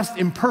our best,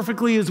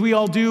 imperfectly as we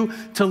all do,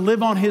 to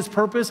live on his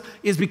purpose,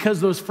 is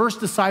because those first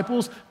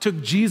disciples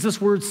took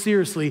Jesus' words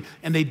seriously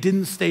and they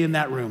didn't stay in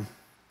that room.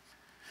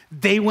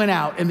 They went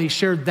out and they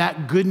shared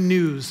that good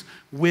news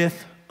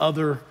with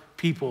other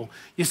people.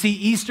 You see,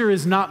 Easter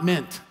is not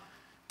meant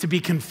to be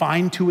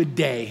confined to a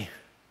day.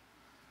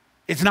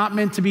 It's not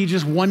meant to be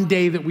just one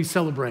day that we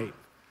celebrate.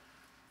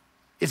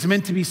 It's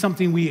meant to be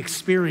something we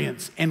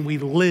experience and we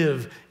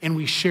live and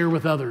we share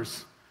with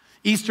others.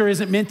 Easter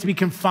isn't meant to be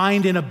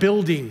confined in a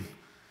building,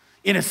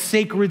 in a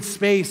sacred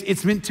space.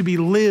 It's meant to be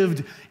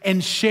lived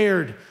and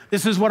shared.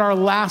 This is what our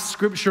last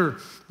scripture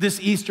this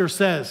Easter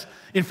says.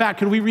 In fact,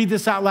 can we read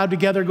this out loud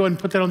together? Go ahead and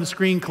put that on the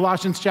screen.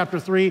 Colossians chapter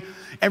 3.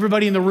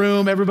 Everybody in the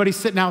room, everybody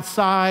sitting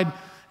outside.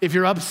 If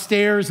you're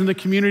upstairs in the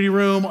community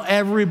room,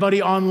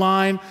 everybody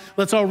online,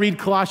 let's all read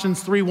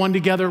Colossians 3:1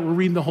 together. We're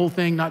reading the whole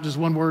thing, not just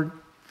one word.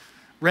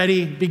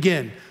 Ready?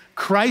 Begin.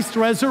 Christ's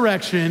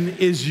resurrection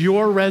is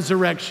your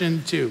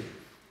resurrection too.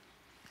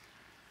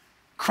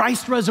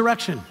 Christ's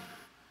resurrection.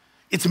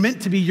 It's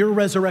meant to be your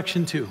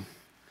resurrection too.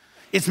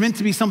 It's meant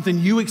to be something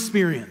you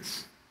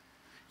experience,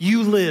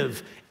 you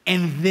live,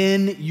 and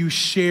then you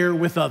share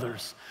with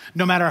others.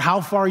 No matter how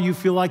far you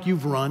feel like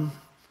you've run,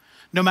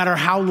 no matter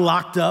how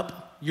locked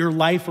up your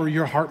life or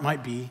your heart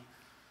might be,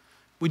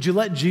 would you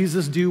let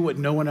Jesus do what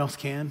no one else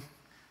can?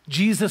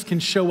 Jesus can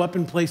show up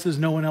in places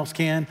no one else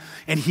can,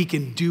 and he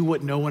can do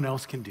what no one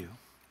else can do.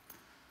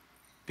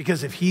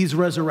 Because if he's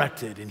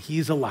resurrected and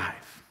he's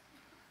alive,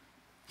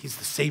 he's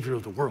the Savior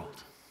of the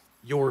world,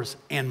 yours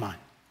and mine.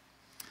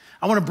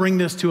 I want to bring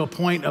this to a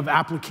point of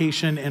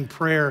application and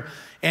prayer.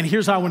 And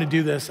here's how I want to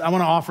do this. I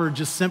want to offer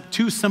just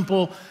two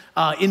simple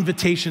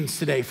invitations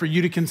today for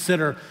you to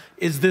consider.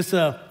 Is this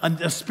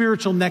a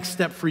spiritual next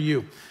step for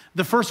you?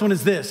 The first one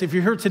is this. If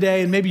you're here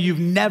today and maybe you've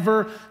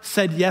never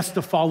said yes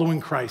to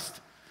following Christ,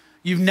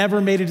 you've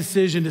never made a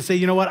decision to say,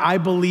 you know what, I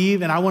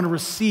believe and I want to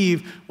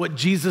receive what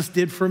Jesus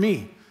did for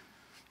me.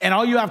 And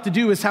all you have to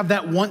do is have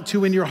that want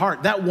to in your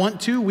heart. That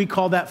want to, we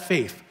call that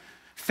faith.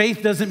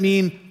 Faith doesn't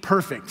mean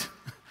perfect.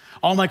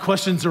 All my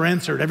questions are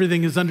answered.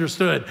 Everything is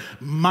understood.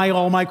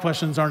 All my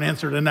questions aren't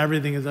answered and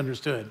everything is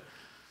understood.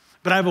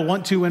 But I have a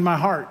want to in my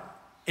heart.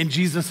 And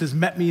Jesus has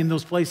met me in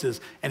those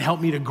places and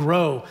helped me to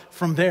grow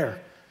from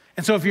there.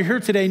 And so if you're here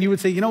today and you would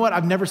say, you know what,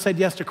 I've never said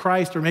yes to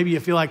Christ, or maybe you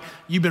feel like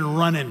you've been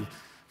running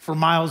for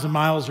miles and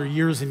miles or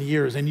years and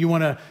years and you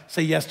want to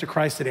say yes to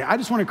Christ today, I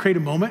just want to create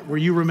a moment where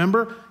you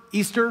remember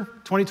Easter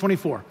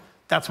 2024.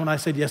 That's when I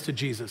said yes to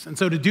Jesus. And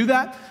so to do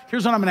that,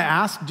 here's what I'm going to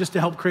ask, just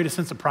to help create a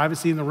sense of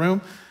privacy in the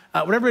room.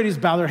 Would everybody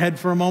just bow their head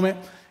for a moment?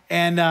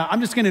 And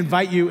I'm just going to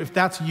invite you, if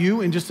that's you,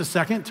 in just a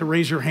second, to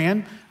raise your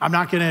hand. It's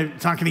not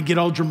going to get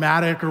all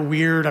dramatic or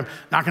weird. I'm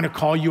not going to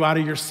call you out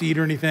of your seat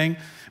or anything.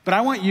 But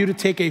I want you to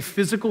take a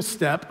physical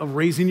step of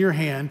raising your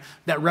hand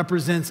that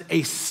represents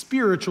a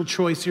spiritual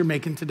choice you're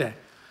making today.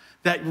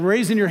 that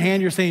raising your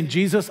hand, you're saying,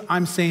 Jesus,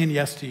 I'm saying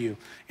yes to you.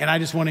 And I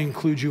just want to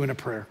include you in a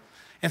prayer.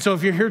 And so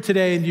if you're here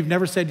today and you've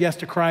never said yes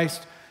to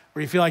Christ,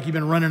 or you feel like you've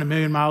been running a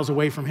million miles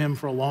away from him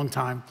for a long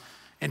time,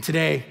 and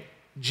today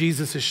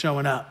Jesus is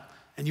showing up,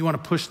 and you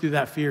want to push through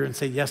that fear and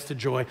say yes to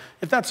joy.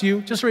 If that's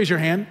you, just raise your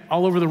hand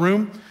all over the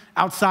room,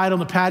 outside on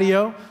the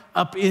patio,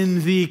 up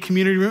in the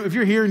community room. If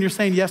you're here and you're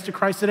saying yes to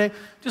Christ today,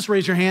 just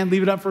raise your hand,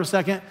 leave it up for a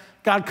second.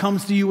 God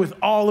comes to you with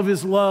all of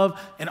his love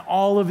and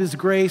all of his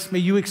grace. May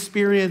you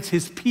experience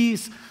his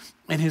peace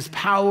and his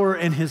power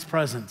and his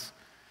presence.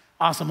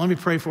 Awesome, let me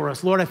pray for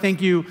us. Lord, I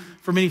thank you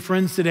for many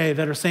friends today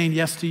that are saying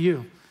yes to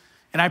you.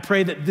 And I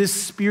pray that this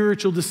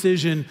spiritual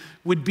decision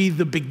would be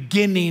the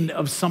beginning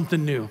of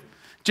something new.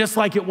 Just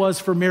like it was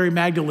for Mary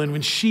Magdalene.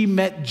 When she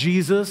met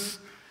Jesus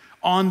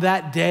on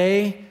that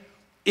day,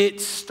 it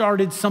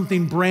started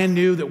something brand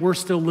new that we're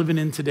still living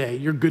in today,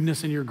 your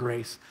goodness and your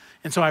grace.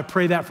 And so I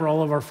pray that for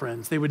all of our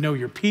friends. They would know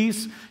your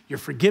peace, your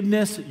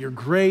forgiveness, your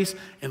grace,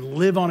 and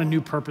live on a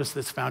new purpose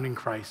that's found in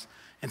Christ.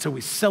 And so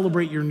we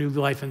celebrate your new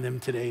life in them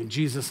today. In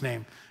Jesus'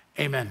 name,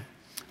 amen.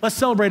 Let's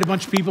celebrate a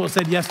bunch of people that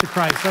said yes to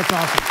Christ. That's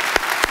awesome.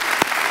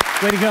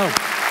 Way to go.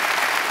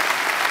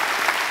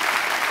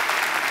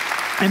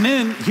 And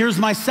then here's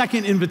my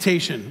second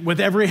invitation. With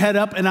every head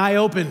up and eye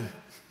open,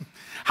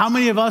 how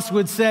many of us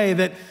would say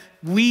that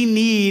we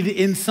need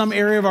in some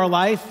area of our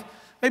life,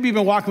 maybe you've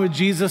been walking with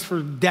Jesus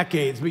for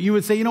decades, but you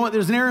would say, you know what,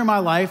 there's an area in my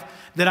life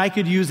that I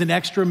could use an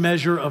extra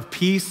measure of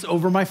peace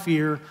over my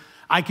fear.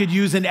 I could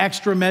use an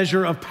extra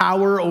measure of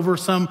power over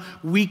some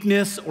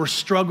weakness or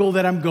struggle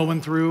that I'm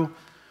going through.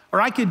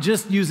 Or I could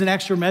just use an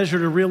extra measure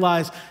to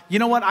realize, you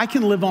know what, I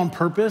can live on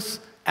purpose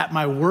at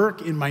my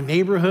work, in my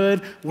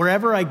neighborhood,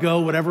 wherever I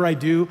go, whatever I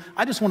do.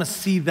 I just want to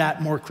see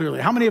that more clearly.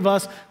 How many of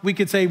us, we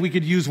could say we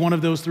could use one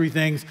of those three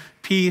things,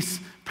 peace,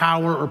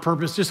 power, or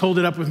purpose? Just hold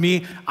it up with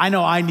me. I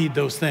know I need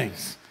those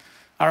things.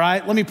 All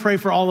right, let me pray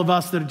for all of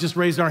us that have just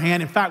raised our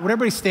hand. In fact, would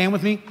everybody stand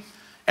with me?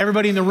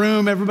 Everybody in the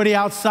room, everybody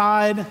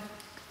outside.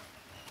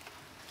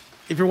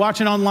 If you're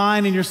watching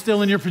online and you're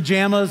still in your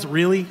pajamas,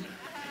 really?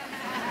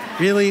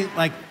 Really?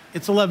 Like,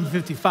 it's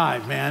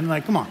 11:55, man.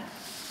 Like, come on.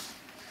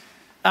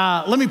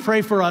 Let me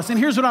pray for us. And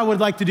here's what I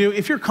would like to do.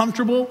 If you're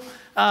comfortable,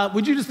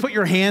 would you just put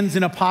your hands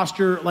in a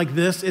posture like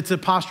this? It's a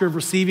posture of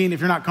receiving. If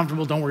you're not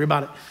comfortable, don't worry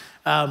about it.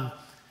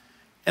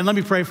 And let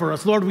me pray for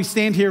us. Lord, we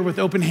stand here with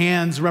open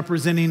hands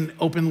representing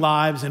open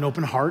lives and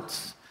open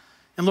hearts.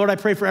 And Lord, I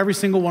pray for every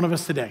single one of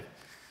us today.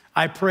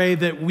 I pray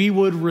that we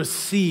would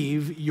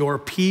receive your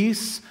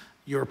peace,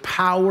 your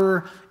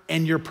power,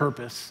 and your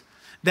purpose.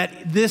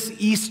 That this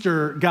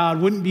Easter, God,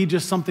 wouldn't be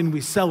just something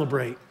we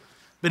celebrate,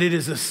 but it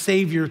is a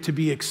Savior to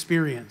be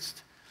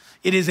experienced.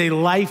 It is a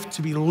life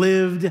to be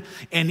lived,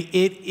 and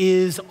it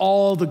is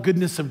all the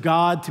goodness of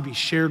God to be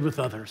shared with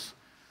others.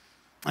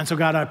 And so,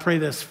 God, I pray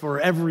this for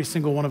every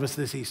single one of us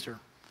this Easter.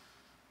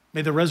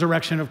 May the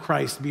resurrection of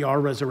Christ be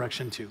our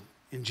resurrection too.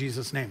 In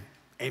Jesus' name,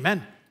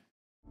 amen.